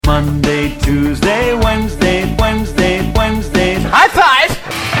Monday, Tuesday, Wednesday, Wednesday, Wednesdays. High five!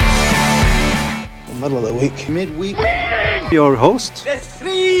 Middle of the week. Midweek. Your host, The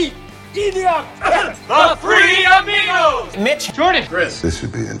three idiots! The three amigos! Mitch, Jordan, Chris. This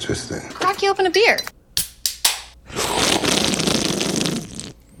should be interesting. Crack you open a beer.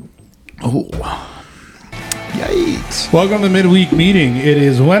 Oh. Yikes. Welcome to Midweek Meeting. It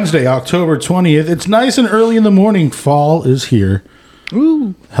is Wednesday, October 20th. It's nice and early in the morning. Fall is here.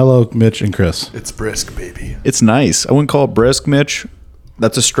 Ooh. Hello, Mitch and Chris. It's brisk, baby. It's nice. I wouldn't call it brisk, Mitch.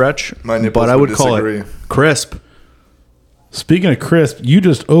 That's a stretch. My nipples but I would would call disagree. it crisp. Speaking of crisp, you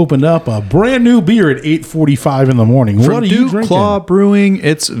just opened up a brand new beer at 8:45 in the morning. From What are you Duke drinking? Claw Brewing,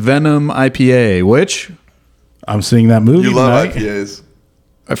 it's Venom IPA, which I'm seeing that movie You love tonight. IPAs.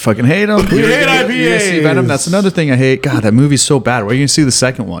 I fucking hate them. We hate IPAs. Venom. That's another thing I hate. God, that movie's so bad. Where are you going to see the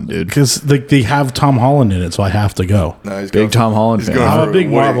second one, dude? Because they have Tom Holland in it, so I have to go. No, he's Big going Tom Holland he's fan. going I'm for a big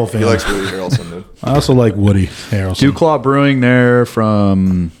Woody. Marvel fan. He likes Woody Harrelson, dude. I also like Woody Harrelson. Duke Claw Brewing, they're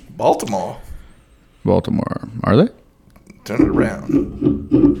from Baltimore. Baltimore. Are they? Turn it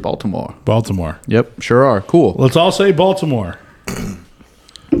around. Baltimore. Yep, sure are. Cool. Let's all say Baltimore.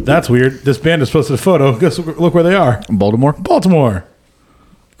 That's weird. This band is posted a photo. Guess look where they are. Baltimore? Baltimore.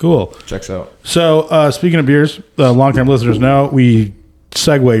 Cool. Checks out. So, speaking of beers, long-time listeners know we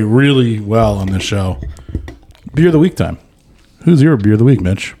segue really well on this show. Beer of the week time. Who's your beer of the week,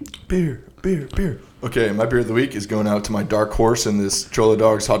 Mitch? Beer. Okay, my beer of the week is going out to my dark horse in this Chola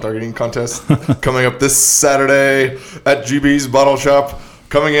Dogs hot dog eating contest coming up this Saturday at GB's Bottle Shop.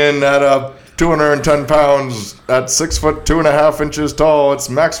 Coming in at 210 pounds at 6 foot 2.5 inches tall. It's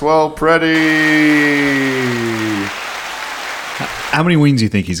Maxwell Preddy. How many wings do you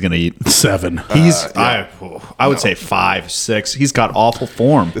think he's going to eat? 7. I would say 5, 6. He's got awful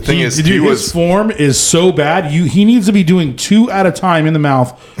form. The thing is, Dude, his form is so bad. He needs to be doing 2 at a time in the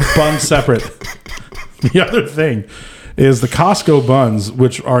mouth, buns separate. The other thing is the Costco buns,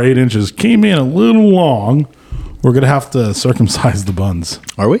 which are 8 inches, came in a little long. We're going to have to circumcise the buns.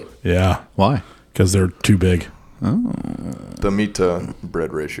 Are we? Yeah. Why? Because they're too big. the meat to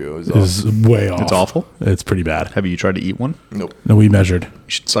bread ratio is Is way off. It's awful? It's pretty bad. Have you tried to eat one? Nope. No, we measured. You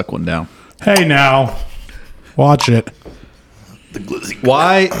should suck one down. Hey, now. Watch it.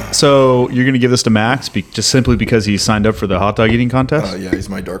 Why? So you're going to give this to Max just simply because he signed up for the hot dog eating contest? Yeah, he's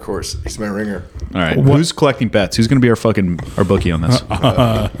my dark horse. He's my ringer. All right. What- Who's collecting bets? Who's going to be our bookie on this?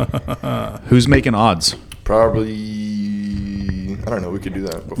 Who's making odds? Probably, I don't know. We could do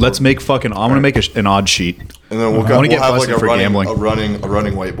that. Before. Let's make fucking. I'm going to make an odd sheet. And then we'll, I wanna we'll get have like busted a for running, gambling. a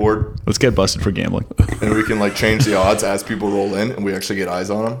running whiteboard, Let's get busted for gambling. and we can like change the odds as people roll in, and we actually get eyes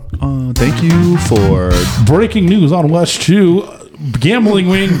on them. Thank you for. Breaking news on West 2. Gambling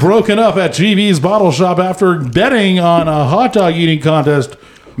wing broken up at GV's Bottle Shop after betting on a hot dog eating contest.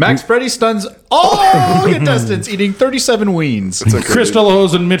 Max Preddy stuns all contestants eating 37 weens. It's okay, Chris dude.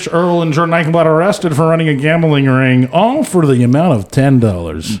 Delahose and Mitch Earl and Jordan Eichenblatt arrested for running a gambling ring, all for the amount of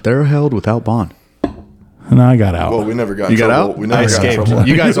 $10. They're held without bond. And I got out. Well, we never got You in got trouble. out? We never I got in escaped. trouble.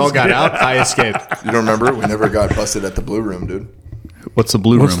 You guys all got out. I escaped. You don't remember? We never got busted at the Blue Room, dude. What's the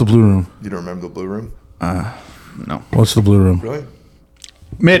blue What's room? the blue room? You don't remember the Blue Room? No. What's the blue room? Really?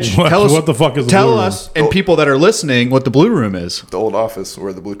 Mitch, What- tell us what the fuck is the tell blue room? us and people that are listening what the blue room is. The old office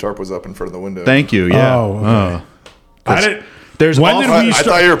where the blue tarp was up in front of the window. Thank you. Yeah. Oh, okay. I didn't. There's When also- did we I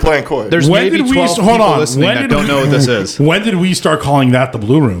thought you were playing coy. There's When maybe did we 12 hold people on? listening When that did don't we- know what this is. When did we start calling that the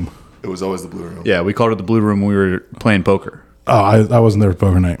blue room? It was always the Blue Room. Yeah, we called it the blue room when we were playing poker. Oh, I wasn't there for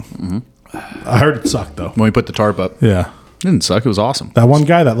poker night. I heard it sucked though. When we put the tarp up. Yeah, It didn't suck. It was awesome. that one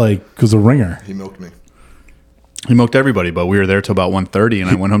guy that was a ringer. He milked me. He milked everybody, but we were there till about 1:30 and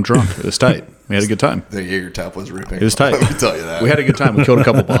I went home drunk. It was tight. We had a good time. The Jaeger tap was ripping. It was tight. Let me tell you that. We had a good time. We killed a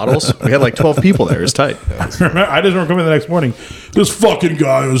couple bottles. We had like 12 people there. It was tight. I just remember coming the next morning. This fucking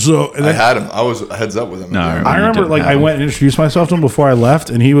guy was so. And I then, had him. I was heads up with him. No, I I remember didn't have I him. went and introduced myself to him before I left,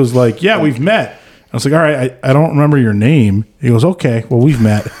 and he was like, "Yeah, we've met." I was like, "All right, I don't remember your name." He goes, "Okay, well, we've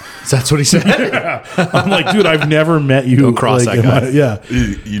met." That's what he said. I'm like, "Dude, I've never met you." Don't cross like, that guy. Yeah,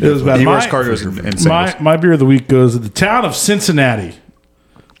 You it was bad. He My- wears cargos and singles. My beer of the week goes to the town of Cincinnati.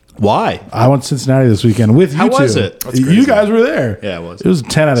 Why? I went to Cincinnati this weekend with you How two. was it? That's You crazy. guys were there. Yeah, it was. It was a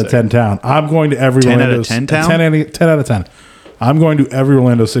 10 out of 10 town. I'm going to every 10 out of Orlando 10 town? 10 out of 10. I'm going to every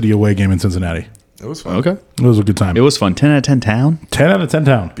Orlando City away game in Cincinnati. It was fun. Okay. It was a good time. It was fun. 10 out of 10 town. 10 out of 10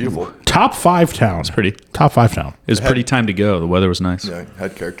 town. Beautiful. Top 5 town. Pretty. Top 5 town. It was pretty time to go. The weather was nice. Yeah,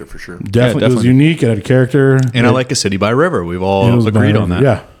 had character for sure. Definitely. It was definitely. unique. It had character. And I like a city by a river. We've It all was agreed by a on that.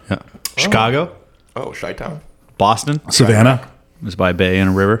 river, Yeah. Chicago, Oh, Chi-Town. Boston Savannah. is by a bay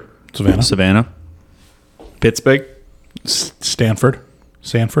and a river. Savannah. Savannah. Pittsburgh. Stanford.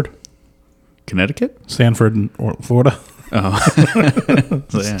 Sanford? Connecticut? Sanford, or Florida? Oh.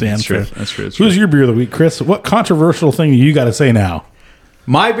 Stanford. That's true. That's true. Who's your beer of the week, Chris? What controversial thing you got to say now?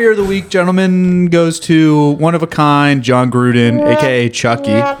 My beer of the week, gentlemen, goes to one of a kind, John Gruden, a.k.a.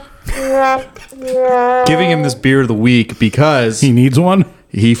 Chucky. Giving him this beer of the week because... He needs one?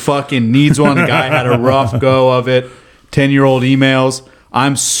 He fucking needs one. The guy had a rough go of it. 10-year-old emails.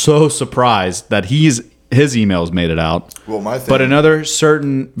 I'm so surprised that his emails made it out. Well, my thing... But another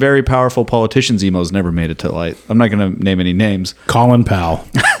certain very powerful politician's emails never made it to light. I'm not going to name any names. Colin Powell.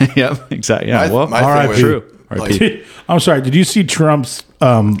 Yep, exactly. Yeah, my thing was, true. like, I'm sorry. Did you see Trump's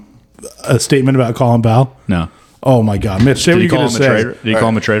a statement about Colin Powell? No. Oh my God, Mitch! Say what you're going to say. Did he call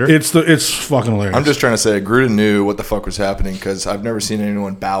him a traitor? It's fucking hilarious. I'm just trying to say Gruden knew what the fuck was happening because I've never seen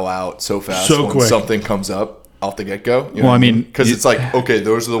anyone bow out so fast So when quick. something comes up off the get go. Well, I mean, because it's like, okay,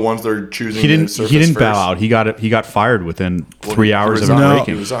 those are the ones that are choosing. He didn't surface bow first. out. He got fired within 3 hours of resigned. No.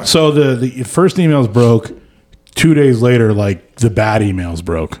 breaking. He resigned. So the first emails broke. 2 days later, like the bad emails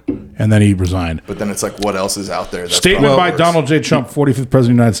broke, and then he resigned. But then it's like, what else is out there? That's Statement probably by worse. Donald J. Trump, 45th President of the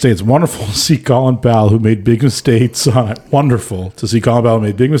United States. Wonderful to see Colin Powell, who made big mistakes on Wonderful to see Colin Powell who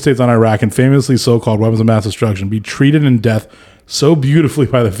made big mistakes on Iraq and famously so-called weapons of mass destruction be treated in death so beautifully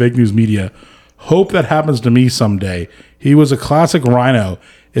by the fake news media. Hope that happens to me someday. He was a classic rhino,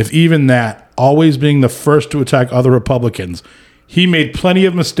 if even that, always being the first to attack other Republicans. He made plenty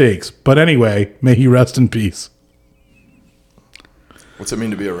of mistakes, but anyway, may he rest in peace. What's it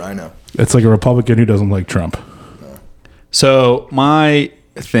mean to be a rhino? It's like a Republican who doesn't like Trump. So my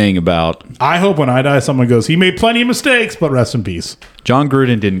thing about I hope when I die, someone goes, he made plenty of mistakes, but rest in peace. John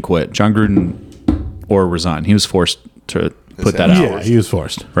Gruden didn't quit. John Gruden or resign. He was forced to put that Yeah, out, he was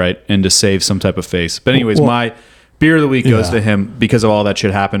forced. right, and to save some type of face. But anyways, Well, my beer of the week goes yeah. to him because of all that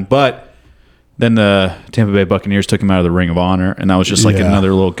shit happened. But then the Tampa Bay Buccaneers took him out of the Ring of Honor, and that was just like Yeah.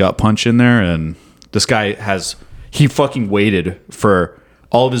 another little gut punch in there. And this guy he fucking waited for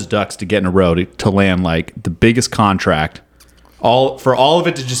all of his ducks to get in a row to land like the biggest contract. For all of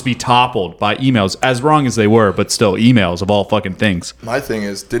it to just be toppled by emails, as wrong as they were, but still emails of all fucking things. My thing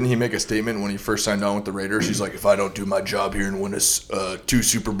is, didn't he make a statement when he first signed on with the Raiders? He's like, if I don't do my job here and win us 2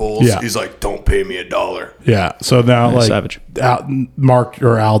 Super Bowls, Yeah. he's like, don't pay me $1. Yeah. So now, like, savage. Mark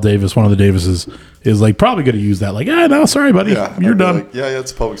or Al Davis, one of the Davises, is like probably going to use that. Like, no, sorry, buddy. Yeah, You're I'd be done. like, yeah,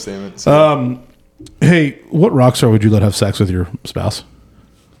 it's a public statement. So. Hey, what rock star would you let have sex with your spouse?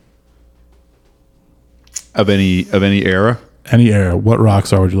 Of any era. Any era. What rock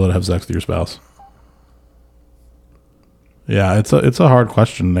star would you let have sex with your spouse? Yeah, it's a hard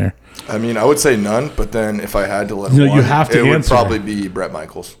question there. I mean, I would say none, but then if I had to let No, one, you have to it would answer. probably be Bret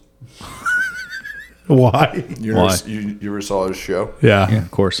Michaels. Why? You Why? ever saw his show? Yeah. Yeah, of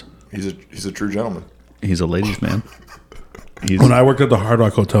course. He's a true gentleman. He's a ladies' man. He's, When I worked at the Hard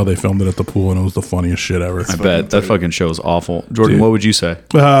Rock Hotel, they filmed it at the pool, and it was the funniest shit ever. I bet that fucking show is awful. Jordan, Dude. what would you say?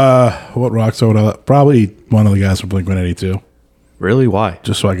 What rock star would I let? Probably one of the guys from Blink-182, Really? Why?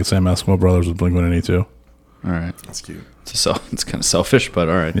 just so I could say I'm Eskimo Brothers with Blink-182. All right. That's cute. It's kind of selfish, but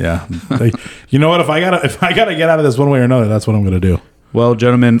all right. Yeah. You know what? If I gotta get out of this one way or another, that's what I'm gonna do. Well,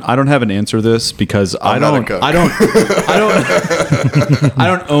 gentlemen, I don't have an answer to this because I not a don't cook. I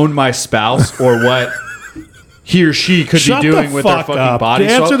don't own my spouse or what he or she could Shut be doing the with their fuck fucking up. body.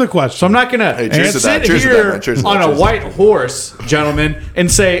 Answer the question. So I'm not gonna Hey, cheers to that. sit Cheers to that, here man. Cheers to that. on a Cheers to white horse, gentlemen, and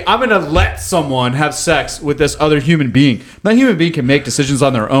say I'm gonna let someone have sex with this other human being. That human being can make decisions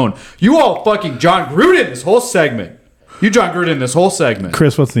on their own. You all fucking John Gruden this whole segment. You John Gruden this whole segment.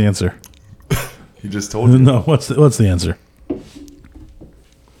 Chris, what's the answer? He just told you. No, what's the answer?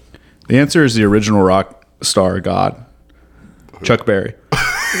 The answer is the original rock star god, Chuck Berry.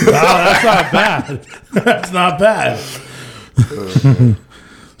 That's not bad. That's not bad.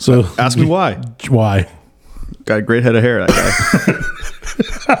 So Ask me why. Why? Got a great head of hair, that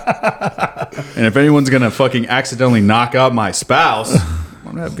guy. And if anyone's gonna fucking accidentally knock out my spouse, I'm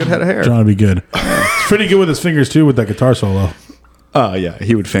gonna have a good head of hair. John would be good. He's pretty good with his fingers too, with that guitar solo. Oh yeah,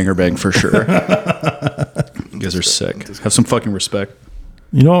 he would finger bang for sure. You guys are sick. Have some fucking respect.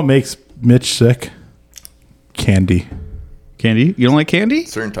 You know what makes Mitch sick? Candy. Candy? You don't like candy?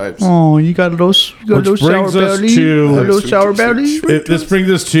 Certain types. Oh, you got those. You got Which those sour brings us belly. to- You got those Sweet sour tooth, belly. This brings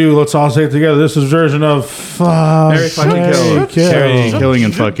us to, let's all say it together. This is version of Mary fucking Mary kill. Mary killing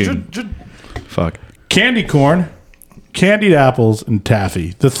and fucking. Fuck. candy corn, candied apples, and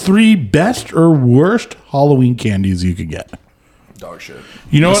taffy. The 3 best or worst Halloween candies you could get. Dog shit.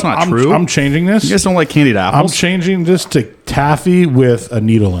 You know That's what? not true. I'm changing this. You guys don't like candied I'm apples? changing this to taffy with a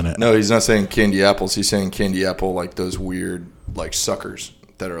needle in it. No, he's not saying candy apples. He's saying candy apple like those weird like suckers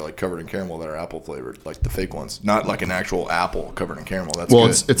that are like covered in caramel that are apple flavored, like the fake ones, not like an actual apple covered in caramel. That's Well,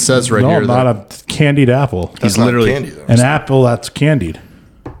 good. it says right No, here not that a candied apple. That's he's not literally candy though. An apple that's candied.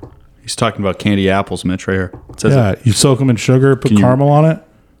 he's talking about candy apples, Mitch. Right here. It says Yeah, you soak them in sugar, put Can you- caramel on it.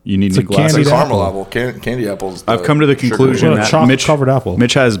 you need It's new a glasses. It's a candied caramel apple. apple. Candy apples. I've come to the conclusion What a that chocolate-covered apple.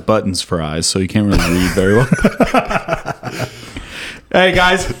 Mitch has buttons for eyes, so you can't really read very well. Hey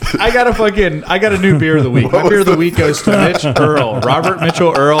guys, I got a new beer of the week. My beer of the week goes to Mitch Earl, Robert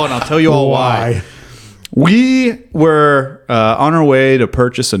Mitchell Earl, and I'll tell you all why. We were on our way to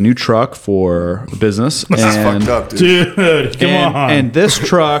purchase a new truck for business, This is fucked up, dude. Dude, come on. and this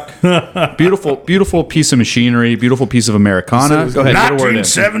truck, beautiful piece of machinery, beautiful piece of Americana. Go ahead, get a word in.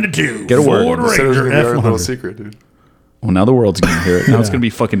 1972. Get a word Ford in. Said it was Ranger gonna be our little F100. secret, dude. Well, now the world's gonna hear it. Now it's gonna be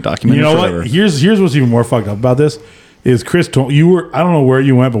fucking documented You know forever. what? Here's what's even more fucked up about this is Chris told you were I don't know where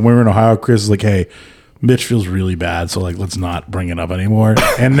you went, but when we were in Ohio, Chris is like, "Hey, Mitch feels really bad, so like let's not bring it up anymore."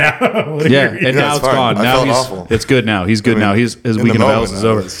 And now, Yeah, and now it's it's fine. gone. I Now felt he's awful. it's good now. He's good I mean, now. His in the weekend of moment, battles is I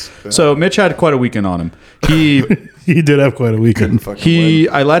over. was- yeah. So Mitch had quite a weekend on him. He he did have quite a weekend. Fucking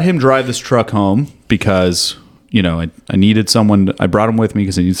I let him drive this truck home because I needed someone. I brought him with me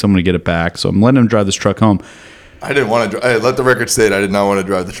because I need someone to get it back. So I'm letting him drive this truck home. I didn't want to. Let the record state I did not want to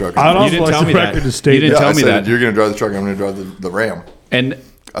drive the truck. I'd You also didn't like tell the me that. record to state You didn't yeah, tell I me said, that. you're going to drive the truck. I'm going to drive the Ram. And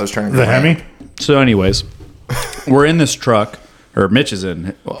I was trying to the Hemi. so, anyways, we're in this truck, or Mitch is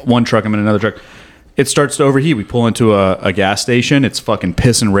in one truck. I'm in another truck. It starts to overheat. We pull into a gas station. It's fucking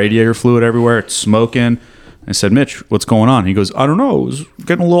pissing radiator fluid everywhere. It's smoking. I said, Mitch, what's going on? He goes, I don't know. It was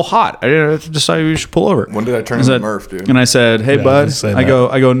getting a little hot. I decided we should pull over. When did I turn I into said- Murph, dude? And I said, hey, Yeah, I was bud. gonna say I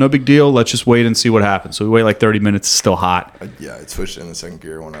that. go, no big deal. Let's just wait and see what happens. So we wait like 30 minutes. It's still hot. Yeah, it switched in the second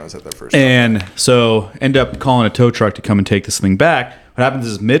gear when I was at that first. And so end up calling a tow truck to come and take this thing back. What happens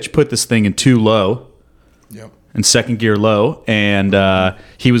is Mitch put this thing in 2 low, Yep. in second gear low, and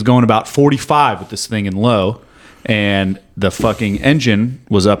he was going about 45 with this thing in low, and the fucking engine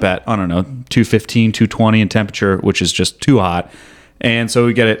was up at, I don't know, 215, 220 in temperature, which is just too hot. And so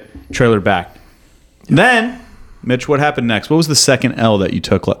we get it trailered back. Then, Mitch, what happened next? What was the second L that you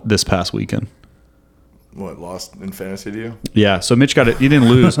took this past weekend? What, lost in fantasy to you? Yeah, so Mitch got it. He didn't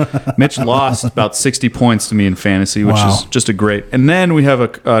lose. Mitch lost about 60 points to me in fantasy, which Wow. is just a great. And then we have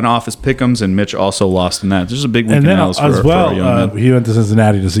an office pick'ems, and Mitch also lost in that. There's a big And weekend then L's as for our young well, men. he went to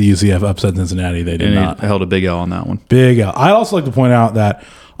Cincinnati to see UCF upset Cincinnati. They did And not. he held a big L on that one. Big L. I'd also like to point out that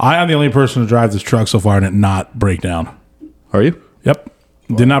I am the only person to drive this truck so far and it not break down. Are you? Yep.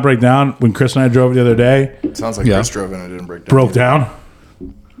 Did not break down. When Chris and I drove it the other day, It sounds like Yeah. Chris drove in and it didn't break down. broke down.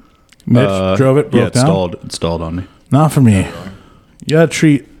 Mitch drove it, broke Yeah, it down. stalled on me. Not for me. You gotta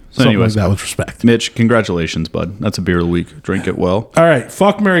treat something anyways. like that with respect. Mitch, congratulations, bud. That's a beer of the week. Drink it well. All right.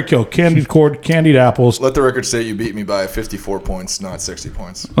 Fuck, marry, kill. Candied corn, candied apples. Let the record state you beat me by 54 points, not 60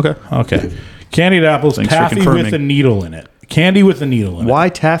 points. Okay. Okay. Candied apples, Thanks for taffy confirming. with a needle in it. Candy with a needle in it. Why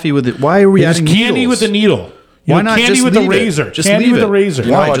taffy with it? Why are we Just adding candy needles? with a needle. You Why know, not candy just with a leave it? razor? Just candy leave with it. a razor.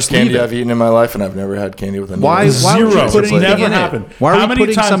 You know Why? how much Just candy leave it. I've eaten in my life, and I've never had candy with a needle. Why are Zero. we putting It's anything never in happened. it? Why are How we many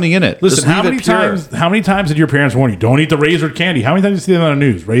putting times- something in it? Listen, Just how leave many it pure. times did your parents warn you? Don't eat the razored candy. How many times did you see that on the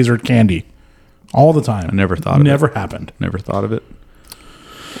news? Razored candy, all the time. I never thought of it. Never happened. Never thought of it.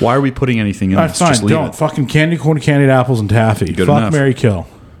 Why are we putting anything in All right, this? fine. Just leave Don't it. fucking candy corn, candied apples, and taffy. Good Fuck, enough. marry, kill.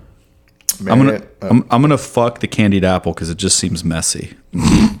 Marry I'm gonna it. I'm gonna fuck the candied apple because it just seems messy.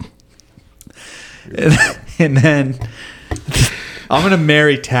 and then I'm gonna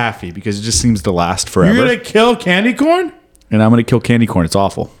marry taffy because it just seems to last forever. You're gonna kill candy corn? And I'm gonna kill candy corn. It's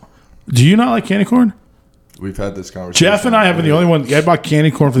awful. Do you not like candy corn? We've had this conversation. Jeff and I have been the only one. I bought candy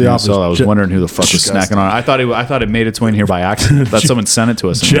corn for the office. So I was wondering who the fuck was Disgusting. snacking on it. I thought it made its way in here by accident. That someone sent it to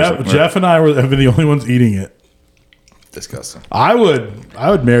us. and it was like, Jeff and I have been the only ones eating it. Disgusting. I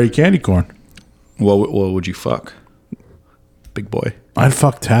would marry candy corn. what would you fuck? Big boy. I'd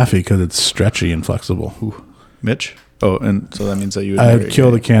fuck taffy because it's stretchy and flexible. Mitch? Oh, and so that means that you would I'd marry- kill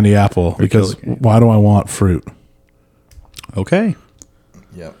the candy apple because kill the candy. why do I want fruit? Okay.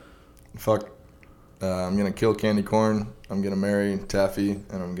 Yep. Fuck. I'm gonna kill candy corn. I'm gonna marry taffy,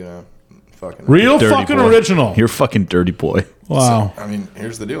 and I'm gonna fucking. Real Dirty fucking boy. original. You're a fucking dirty boy. Wow. I mean,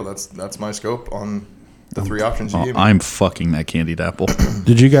 here's the deal. That's my scope on the 3 options you Oh, gave me. I'm fucking that candied apple.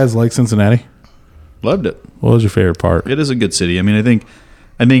 Did you guys like Cincinnati? Loved it. What was your favorite part? It is a good city. I mean, I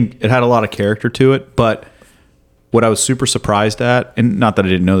think it had a lot of character to it, but what I was super surprised at, and not that I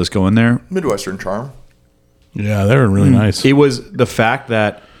didn't know this going there, Midwestern charm. Yeah, they were really nice. it was the fact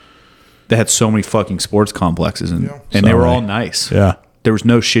that they had so many fucking sports complexes and Yeah. and they So were many. all nice. Yeah, There was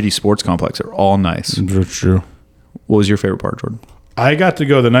no shitty sports complex. They were all nice. that's true. What was your favorite part, Jordan? I got to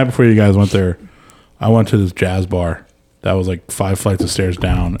go the night before you guys went there. I went to this jazz bar that was like 5 flights of stairs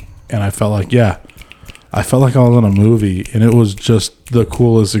down, and I felt like I was in a movie, and it was just the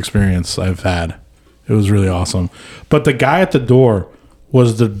coolest experience I've had. It was really awesome. But the guy at the door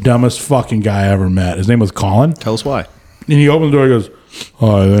was the dumbest fucking guy I ever met. His name was Colin. Tell us why. And he opened the door and goes,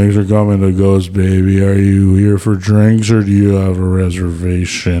 "Hi, thanks for coming to Ghost Baby. Are you here for drinks or do you have a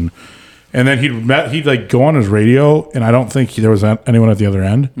reservation?" And then he'd like go on his radio, and I don't think there was anyone at the other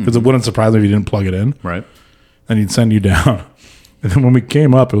end, because it wouldn't surprise me if he didn't plug it in. Right. And he'd send you down. And then when we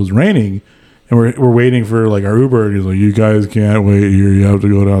came up, it was raining, and we're waiting for like our Uber. And he's like, "You guys can't wait here. You have to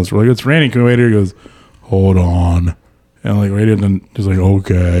go down." So we're like, "It's raining. Can we wait here?" He goes, "Hold on." And like right in, and he's like,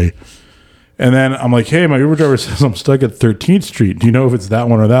 "Okay." And then I'm like, "Hey, my Uber driver says I'm stuck at 13th Street. Do you know if it's that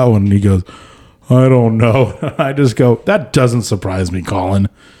one or that one?" And he goes, "I don't know." I just go, "That doesn't surprise me, Colin."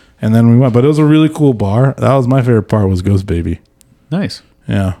 And then we went. But it was a really cool bar. That was my favorite part, was Ghost Baby. Nice.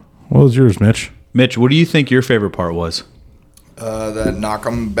 Yeah. What was yours, Mitch? Mitch, what do you think your favorite part was? That knock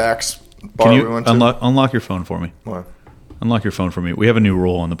 'em backs bar Can we you went to. unlock your phone for me? What? Unlock your phone for me. We have a new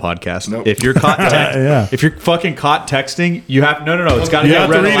rule on the podcast. Nope. If you're caught, if you're fucking caught texting, you have no. It's got to You get have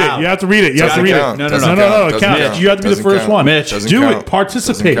to read read aloud. it. You have to read it. You have to Doesn't read count. it. Doesn't No, count. it Doesn't counts. count. You have to be the Doesn't first count. one. Mitch. Doesn't Do count. it.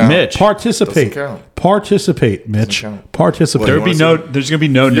 Participate. Doesn't count. Mitch. Participate. Doesn't count. Participate, Mitch. Doesn't count. Participate. There'd be wanna no. There's gonna be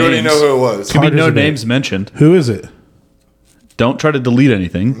no names. You already know who it was. There's gonna be no Participate. names mentioned. Who is it? Don't try to delete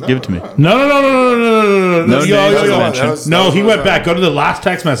anything. Give it to me. No. No names Yo. mentioned. No, he went back. Go to the last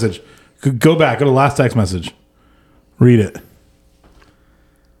text message. Go back. Go to the last text message. Read it.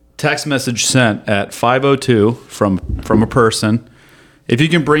 Text message sent at 5:02 from a person. If you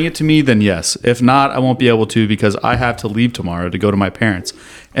can bring it to me, then yes. If not, I won't be able to, because I have to leave tomorrow to go to my parents.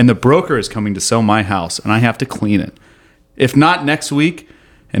 And the broker is coming to sell my house, and I have to clean it. If not next week,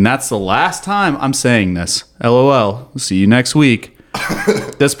 and that's the last time I'm saying this. LOL. See you next week.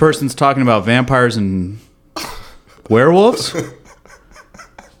 This person's talking about vampires and werewolves.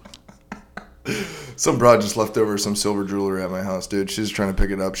 Some broad just left over some silver jewelry at my house, dude. She's trying to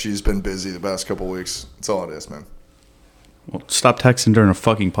pick it up. She's been busy the past couple weeks. That's all it is, man. Well, stop texting during a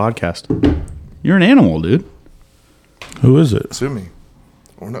fucking podcast. You're an animal, dude. Who is it? Sue me.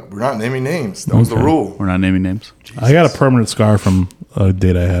 We're not naming names. That was the rule. We're not naming names. I got a permanent scar from a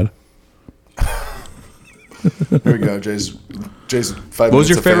date I had. Here we go, Jay's 5 What was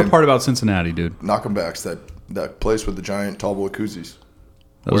your of favorite fame. part about Cincinnati, dude? Knock 'em backs. That place with the giant tall boy koozies.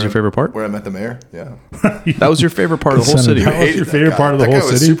 That was your favorite part? Where I met the mayor. Yeah. That was your favorite part of the whole city. That was Hated your that favorite guy. part of the That whole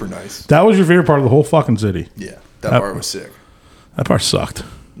guy was city? super nice. That was your favorite part of the whole fucking city? Yeah. That bar was sick. That part sucked.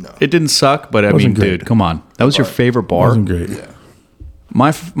 No. It didn't suck, but I mean, Wasn't great. dude, come on. That was your favorite bar? Wasn't great. Yeah.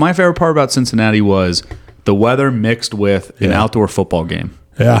 My favorite part about Cincinnati was the weather mixed with an outdoor football game.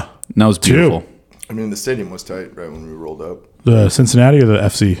 Yeah. And that was beautiful. I mean, the stadium was tight right when we rolled up. The Cincinnati or the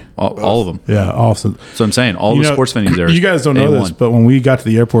FC? All of them. Yeah, awesome. So I'm saying, all the sports venues there. You guys don't know this, but when we got to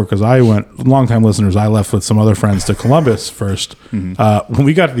the airport, because I went, longtime listeners, I left with some other friends to Columbus first. When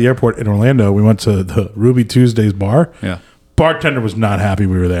we got to the airport in Orlando, we went to the Ruby Tuesdays bar. Yeah. Bartender was not happy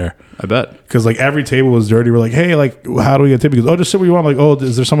we were there. I bet. Because like every table was dirty. We're like, hey, like, how do we get tip? He goes, oh, just sit where you want. I'm like, oh,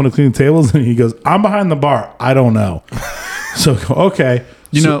 is there someone to clean the tables? And he goes, I'm behind the bar. I don't know. So, okay.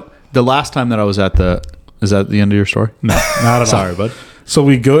 You know, the last time that I was at is that the end of your story? No, not at all. Sorry, bud. So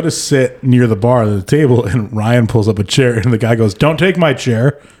we go to sit near the bar, the table, and Ryan pulls up a chair, and the guy goes, don't take my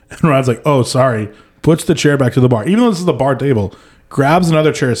chair. And Ryan's like, oh, sorry. Puts the chair back to the bar. Even though this is the bar table, grabs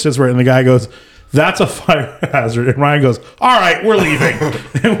another chair, sits where, and the guy goes, that's a fire hazard. And Ryan goes, all right, we're leaving.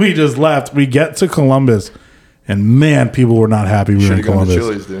 And we just left. We get to Columbus, and man, people were not happy we were in Should've gone to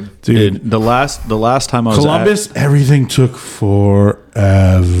Columbus. Chili's, dude. Dude, The last time I was Columbus, everything took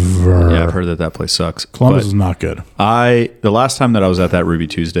forever. yeah, I've heard that place sucks. Columbus But is not good. the last time that I was at that Ruby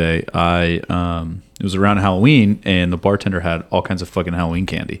Tuesday, it was around Halloween, and the bartender had all kinds of fucking Halloween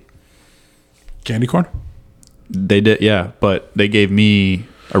candy. Candy corn? They did, yeah, but they gave me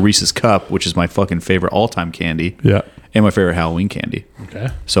a Reese's Cup, which is my fucking favorite all-time candy. Yeah. And my favorite Halloween candy. Okay.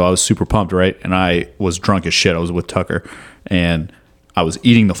 So I was super pumped, right? And I was drunk as shit. I was with Tucker, and I was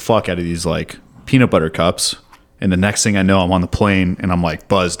eating the fuck out of these like peanut butter cups. And the next thing I know, I'm on the plane, and I'm like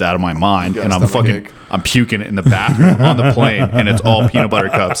buzzed out of my mind, got and a I'm stomachache. I'm puking in the bathroom on the plane, and it's all peanut butter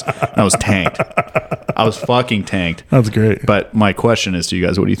cups. And I was tanked. I was fucking tanked. That's great. But my question is to you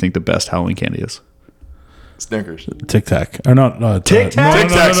guys: what do you think the best Halloween candy is? Snickers. Tic Tac. Or not. Tic Tac? Tic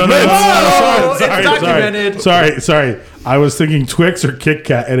Tacs, No, Mitch. It's documented. Sorry. I was thinking Twix or Kit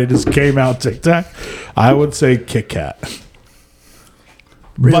Kat, and it just came out Tic Tac. I would say Kit Kat.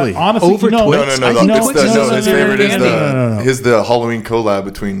 Really? But honestly, Over no, Twix? No. His favorite is the Halloween collab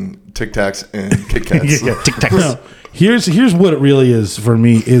between Tic Tacs and Kit Kats. Tic Tacs. No. Here's what it really is for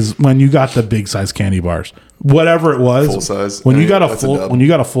me is when you got the big size candy bars. Whatever it was, Full size. When you got That's a dub. when you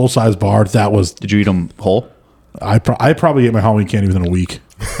got a full size bar, that was. Did you eat them whole? I probably ate my Halloween candy within a week.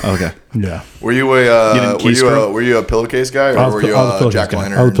 Okay. Yeah. Were you a pillowcase guy, or were you a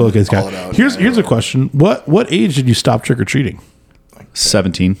jack-o'-lantern? I was a pillowcase all it guy. out? Here's a question: What age did you stop trick or treating?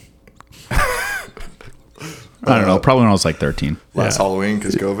 17. I don't know. Probably when I was like 13. Last Halloween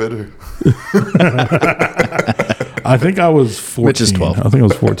because COVID. I think I was 14. Mitch is 12. I think I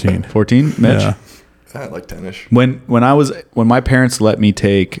was 14. 14, Mitch? Yeah. Like 10ish. When my parents let me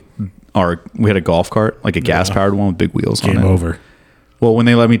take we had a golf cart, like a gas powered one with big wheels on it. Game over. Well, when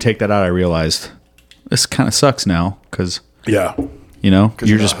they let me take that out, I realized this kind of sucks now because Yeah. you're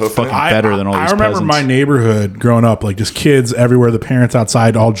you're just not hoofing fucking it. better than all these I remember peasants. my neighborhood growing up, like just kids everywhere, the parents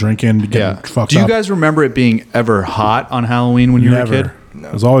outside all drinking, getting Yeah. fucked Do you up. guys remember it being ever hot on Halloween when you Never. were a kid? No.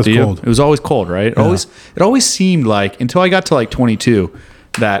 It was always Do you? cold. It was always cold, right? It always seemed like until I got to like 22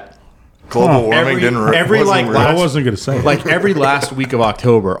 that Global warming every, wasn't like, real. last- I wasn't going to say it. like every last week of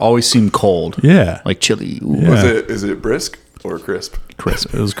October always seemed cold. Yeah. Like chilly. Ooh, Yeah. Is it brisk or crisp?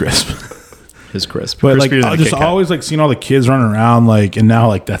 crisp. It was crisp. It's crisp. But like, Crispier than I a just Kit Kat. always like seeing all the kids running around, like, and now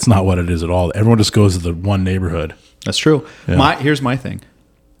like that's not what it is at all. Everyone just goes to the one neighborhood. That's true. Yeah. Here's my thing.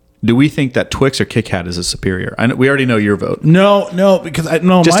 Do we think that Twix or Kit Kat is a superior? I know, we already know your vote. No, because Just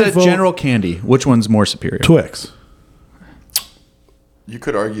my a vote, general candy. Which one's more superior? Twix. You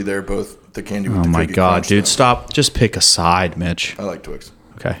could argue they're both the candy with Oh the my Cookie god, Crunch, dude! though. Stop. Just pick a side, Mitch. I like Twix.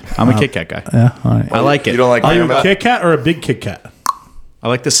 Okay, I'm a Kit Kat guy. Yeah, all right. I like it. You don't like Are you Graham a Kit Kat or a big Kit Kat? I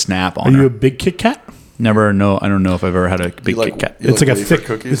like the snap Are on you her. a big Kit Kat? Never know. I don't know if I've ever had a big like- Kit Kat. you It's like a wafer thick.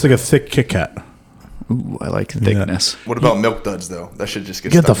 cookies? It's like a thick Kit Kat. Ooh, I like thickness. What about Milk Duds though? That should just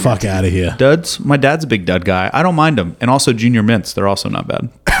get Get the stuck in your fuck teeth. out of here. Duds. My dad's a big dud guy. I don't mind them, and also Junior Mints. They're also not bad.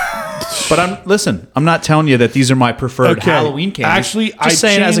 But I'm not telling you that these are my preferred Halloween candies. Actually, just I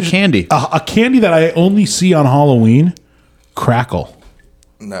saying as a changed- candy. A candy that I only see on Halloween, Crackle.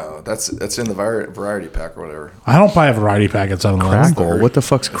 No, that's in the variety pack or whatever. I don't buy a variety pack at 7-Eleven. Crackle. What the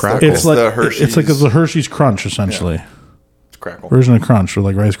fuck's crackle? It's like the Hershey's- it's like a Hershey's Crunch essentially. It's Crackle. Version of Crunch or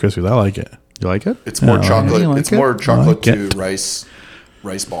like Rice Krispies. I like it. You like it? It's more Yeah, chocolate. you like It's it? more chocolate I like to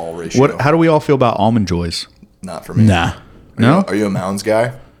rice ball ratio. What? How do we all feel about Almond Joys? Not for me. Nah. No? Are you a Mounds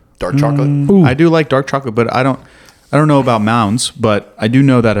guy? Dark chocolate. I do like dark chocolate, but I don't know about Mounds, but I do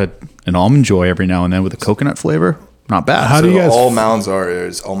know that an Almond Joy every now and then with a coconut flavor, not bad. How do you guys- all Mounds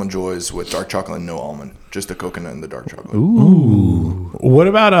is almond joys with dark chocolate and no almond, just the coconut and the dark chocolate. What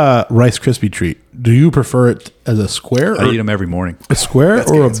about a Rice Krispie treat? Do you prefer it as a square I or eat them every morning. a square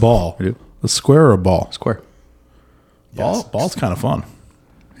That's or a good. ball? I do. A square or a ball? Square. Ball's kind of fun.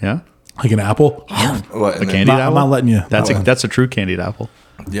 Yeah. Like an apple. What, and then- Candied I'm apple? not letting you. That's a true candied apple.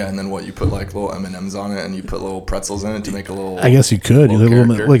 Yeah, and then what? You put like little M&Ms on it, and you put little pretzels in it to make a little. I guess you could. You Little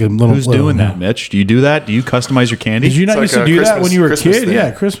little, character. like a little. Who's little- doing that, Mitch? Do you do that? Do you customize your candy? Did you not like used to a do that Christmas- when you were a Christmas kid? thing.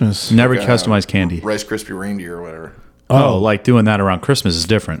 Yeah, Christmas. Never Like, customize candy. Rice Krispie reindeer or whatever. Oh, like doing that around Christmas is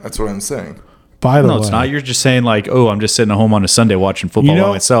different. That's what I'm saying. By the No, way, it's not. You're just saying like, oh, I'm just sitting at home on a Sunday watching football You know,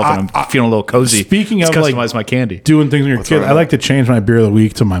 by myself, and I'm feeling a little cozy. Speaking Let's of, like, customize my candy. doing things when you're a kid. wrong I with like to change my beer of the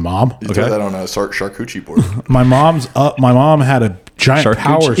week to my mom. You throw that on a charcuterie board. My mom had a giant Charcuterie.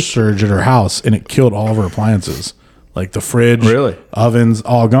 power surge at her house, and it killed all of her appliances, like the fridge, Really? ovens,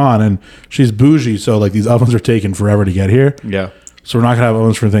 all gone. And she's bougie, so like these ovens are taking forever to get here. Yeah. So we're not gonna have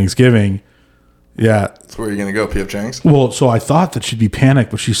ovens for Thanksgiving. Yeah. So where are you gonna go, P.F. Chang's? Well, so I thought that she'd be panicked,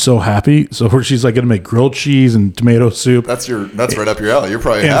 but she's so happy. So she's like gonna make grilled cheese and tomato soup That's right up your alley. You're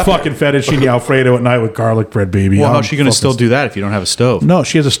probably and happy. fucking fettuccine alfredo at night with garlic bread, baby. Well, I'm how's she going to fucking still do that if you don't have a stove? No,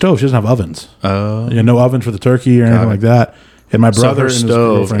 she has a stove. She doesn't have ovens. Oh, no oven for the turkey or anything like that. And my So brother her and his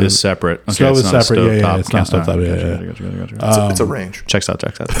stove girlfriend- is separate. Okay, Stove it's is not a separate. Yeah, stovetop. it's not Gotcha, stovetop. Yeah, gotcha, yeah. gotcha. It's a range. Checks out.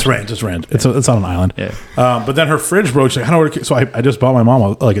 It's rent. It's on an island. Yeah. But then her fridge broke. She's like, I don't know where. So I just bought my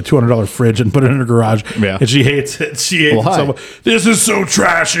mom like a $200 fridge and put it in her garage. Yeah. And she hates it. She hates Why? it so much. This is so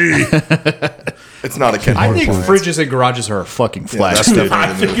trashy. It's not a Ken I Moore think appliance. fridges and garages are a fucking flex, that's dude. definitely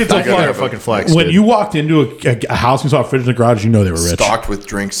I think it's You a gotta fucking- have fucking flex. When dude. you walked into a house and saw a fridge in the garage, you know they were rich. stocked with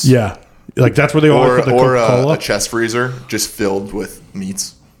drinks. Yeah. Like that's where they always Or, put the or Coca-Cola. a chest freezer just filled with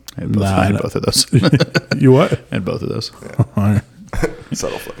meats. I had both of those. You what? And both of those.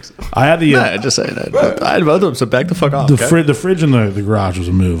 Subtle flex. I had the Yeah, just saying. I had both of them, so back the fuck off. the fridge in the garage was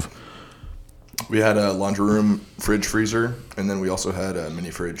a move. We had a laundry room fridge freezer, and then we also had a mini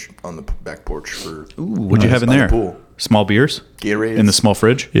fridge on the back porch for What'd you have in by the there? pool. Small beers? Gatorades. In the small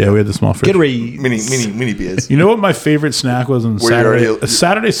fridge? Yeah, we had the small fridge. mini beers. You know what my favorite snack was on Were you Saturday? already- A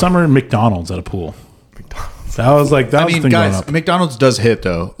Saturday summer McDonald's at a pool. That was like that I was mean, the thing guys, going up. McDonald's does hit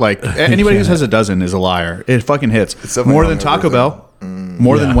though. Like anybody who says it doesn't is a liar. It fucking hits definitely more on than Taco everything. Bell,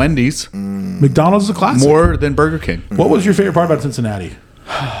 more Yeah. than Wendy's. McDonald's is a classic. More than Burger King. What was your favorite part about Cincinnati?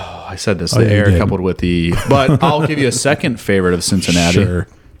 I said this, Oh, the yeah, you air did. coupled with the... But I'll give you a second favorite of Cincinnati. Sure.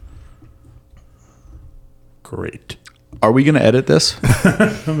 Great. Are we going to edit this?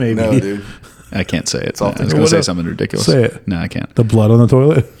 Maybe. No, dude. I can't say it. all I was things- going to say What something ridiculous. Say it. No, I can't. The blood on the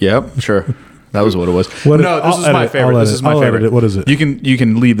toilet? Yep, sure. That was what it was. What- No, this I'll is my edit- favorite. I'll This edit- is my I'll edit favorite. it. What is it? You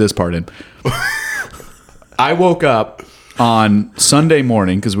can leave this part in. I woke up on Sunday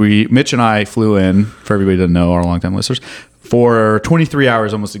morning because Mitch and I flew in, for everybody that doesn't know, our longtime listeners, for 23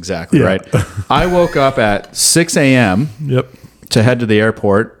 hours almost exactly, Yeah. right? I woke up at 6 a.m. Yep. to head to the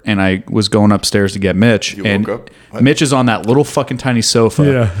airport, and I was going upstairs to get Mitch. You and woke up? What? Mitch is on that little fucking tiny sofa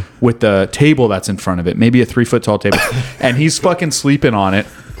Yeah. with the table that's in front of it, maybe a 3-foot tall table, and he's fucking sleeping on it,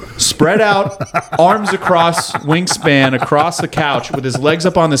 spread out, arms across, wingspan across the couch with his legs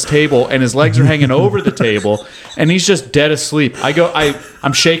up on this table, and his legs are hanging over the table, and he's just dead asleep.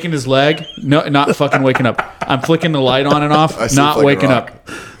 I'm shaking his leg, no, not fucking waking up. I'm flicking the light on and off, I sleep not like a waking rock. up.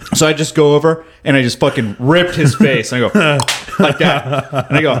 So I just go over and I just fucking ripped his face. And I go like that.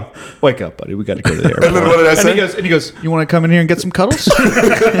 And I go, wake up, buddy. We got to go to the airport. And then what did I say? And he goes, you want to come in here and get some cuddles?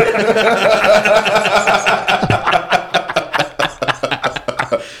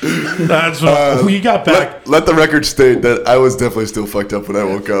 That's what we got back. Let the record state that I was definitely still fucked up when I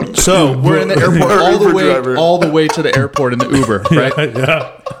woke up. So we're in the airport Uber all the way to the airport in the Uber, right?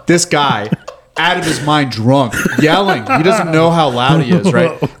 Yeah. This guy, out of his mind, drunk, yelling. He doesn't know how loud he is,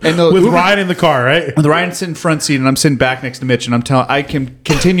 right? And the With Uber- Ryan in the car, right? The Ryan's sitting front seat, and I'm sitting back next to Mitch, and I can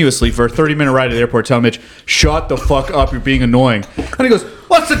continuously for a 30-minute ride to the airport tell Mitch, "Shut the fuck up! You're being annoying." And he goes,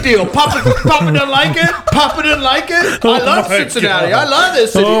 "What's the deal? Papa didn't like it. Papa didn't like it. I love my Cincinnati. God. I love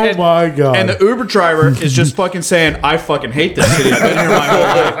this city." Oh And- my God. And the Uber driver is just fucking saying, "I fucking hate this city. I've been here my whole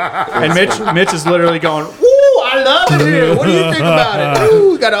life." And Mitch is literally going, "Ooh, I love it here. What do you think about it?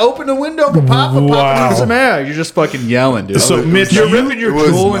 Ooh, got to open the window for Papa. Wow. Papa needs some air." You're just fucking yelling, dude. So, Mitch, you're you- ripping your it was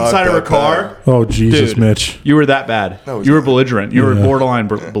tool not inside of a that car. bad. Oh, Jesus, Dude, Mitch. You were that bad. was You were not. belligerent. You were borderline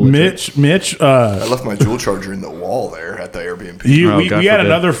belligerent. Mitch, I left my dual charger in the wall there at the Airbnb. we God had forbid.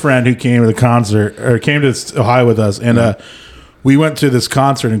 another friend who came to the concert, or came to Ohio with us, and we went to this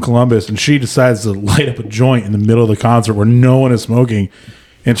concert in Columbus, and she decides to light up a joint in the middle of the concert where no one is smoking,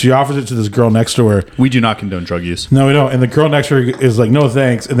 and she offers it to this girl next to her. We do not condone drug use. No, we don't. And the girl next to her is like, "No,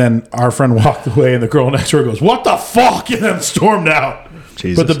 thanks." And then our friend walked away, and the girl next to her goes, "What the fuck?" and then stormed out.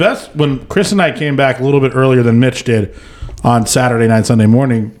 Jesus. But the best, when Chris and I came back a little bit earlier than Mitch did on Saturday night, Sunday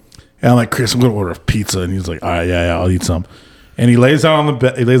morning, and I'm like, "Chris, I'm going to order a pizza." And he's like, "All right, yeah, I'll eat some." And he lays down on the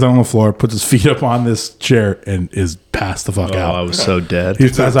bed. He lays down on the floor, puts his feet up on this chair, and is passed the fuck Oh, out. I was so dead.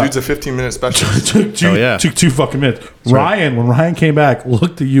 He's passed out. Dude's a 15-minute special. Took 2 fucking minutes. Ryan, when Ryan came back,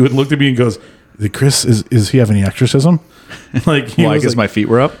 looked at you and looked at me and goes, "Chris, is he have any exorcism?" Like, he Well, I was guess like, my feet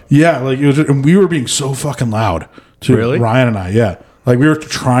were up. yeah, like it was, and we were being so fucking loud. To Really? Ryan and I, yeah, like we were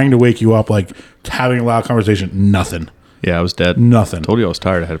trying to wake you up, like having a loud conversation. Nothing. Yeah, I was dead. Nothing. Told you I was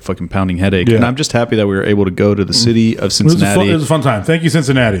tired. I had a fucking pounding headache. Yeah. And I'm just happy that we were able to go to the city of It was, Cincinnati. it was a fun time. Thank you,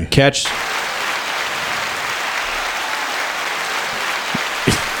 Cincinnati. Catch.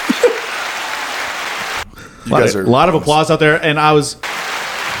 You guys are a lot of applause out there, and I was.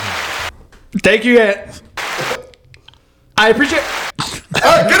 Thank you. I appreciate.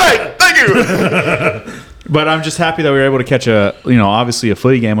 All right, good night. Thank you. But I'm just happy that we were able to catch obviously a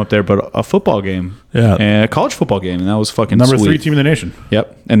footy game up there, but a football game. Yeah. And a college football game, and that was fucking Number sweet. 3 team in the nation.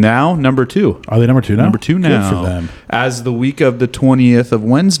 Yep. And now number 2. Are they number 2 now? Number 2 now. Good for them. As the week of the 20th of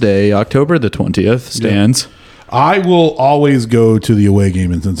Wednesday, October the 20th stands. I will always go to the away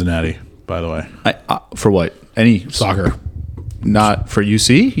game in Cincinnati. By the way, For what? Any soccer. Not for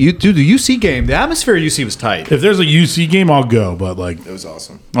UC? You do the UC game. The atmosphere at UC was tight. If there's a UC game, I'll go. But like, It was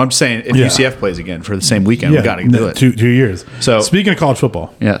awesome. I'm just saying, if Yeah. UCF plays again for the same weekend, we got to do it. 2 years. So- speaking of college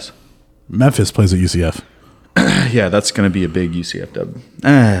football, Yes. Memphis plays at UCF. Yeah, that's going to be a big UCF dub.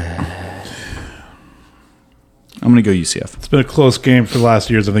 I'm going to go UCF. It's been a close game for the last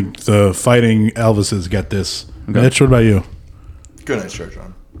years. I think the Fighting Elvises get this. Mitch, what about you? Good night, Sir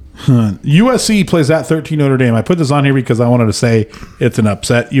John. USC plays at 13 Notre Dame. I put this on here because I wanted to say it's an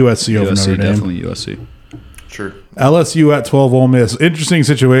upset. USC over USC, Notre Dame. definitely USC. Sure. LSU at 12 Ole Miss. Interesting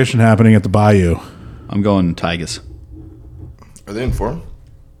situation happening at the Bayou. I'm going Tigers. Are they in form?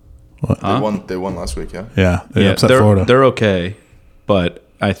 What? They won last week, yeah? Yeah, they Yeah, upset they're, Florida. they're okay, but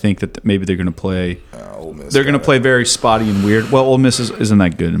I think that maybe they're going to play. Ole Miss They're going to got play it. very spotty and weird. Well, Ole Miss isn't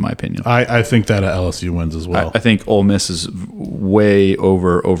that good in my opinion. I think that LSU wins as well. I think Ole Miss is way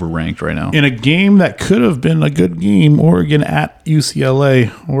overranked right now. In a game that could have been a good game, Oregon at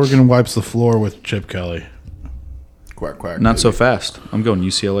UCLA. Oregon wipes the floor with Chip Kelly. Quack, quack. Not baby. so fast. I'm going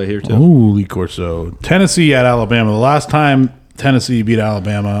UCLA here too. Holy Corso. Tennessee at Alabama. The last time Tennessee beat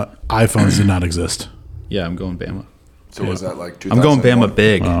Alabama, iPhones did not exist. Yeah, I'm going Bama. So was that like 2001? I'm going Bama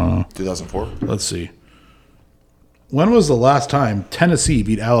big. 2004? Let's see. When was the last time Tennessee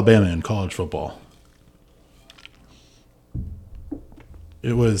beat Alabama in college football?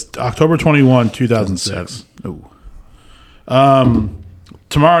 It was October 21, 2006. Oh,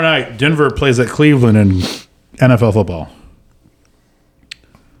 Tomorrow night, Denver plays at Cleveland in NFL football.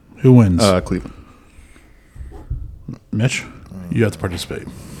 Who wins? Cleveland. Mitch, you have to participate.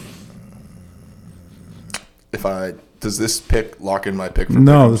 Does this pick lock in my pick for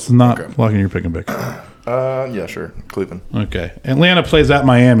No, pick'ems? this is not Okay. locking your pick and pick. Yeah, sure. Cleveland. Okay. Atlanta plays at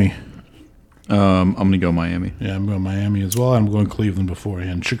Miami. I'm going to go Miami. Yeah, I'm going Miami as well. I'm going Cleveland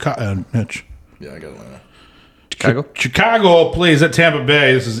beforehand. Chicago, Mitch. Yeah, I got Atlanta. Chicago? Chicago plays at Tampa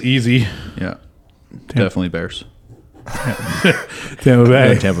Bay. This is easy. Yeah. Definitely Bears. Tampa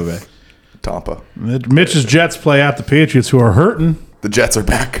Bay. Tampa Bay. Tampa. Mitch's Jets play at the Patriots, who are hurting. The Jets are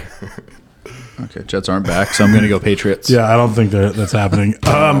back. Okay, Jets aren't back, so I'm going to go Patriots. Yeah, I don't think that's happening.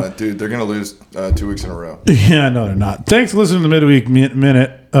 Dude, they're going to lose 2 weeks in a row. Yeah, no, they're not. Thanks for listening to the midweek meeting.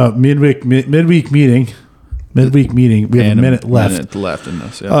 Midweek meeting. We have And a minute left. Minute left in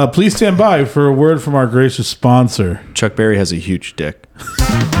this, yeah. Please stand by for a word from our gracious sponsor. Chuck Berry has a huge dick.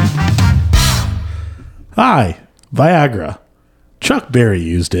 Hi, Viagra. Chuck Berry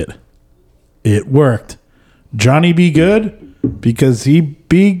used it. It worked. Johnny be good because he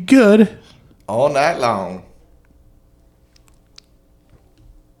be good. All night long.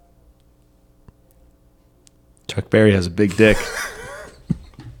 Chuck Berry has a big dick.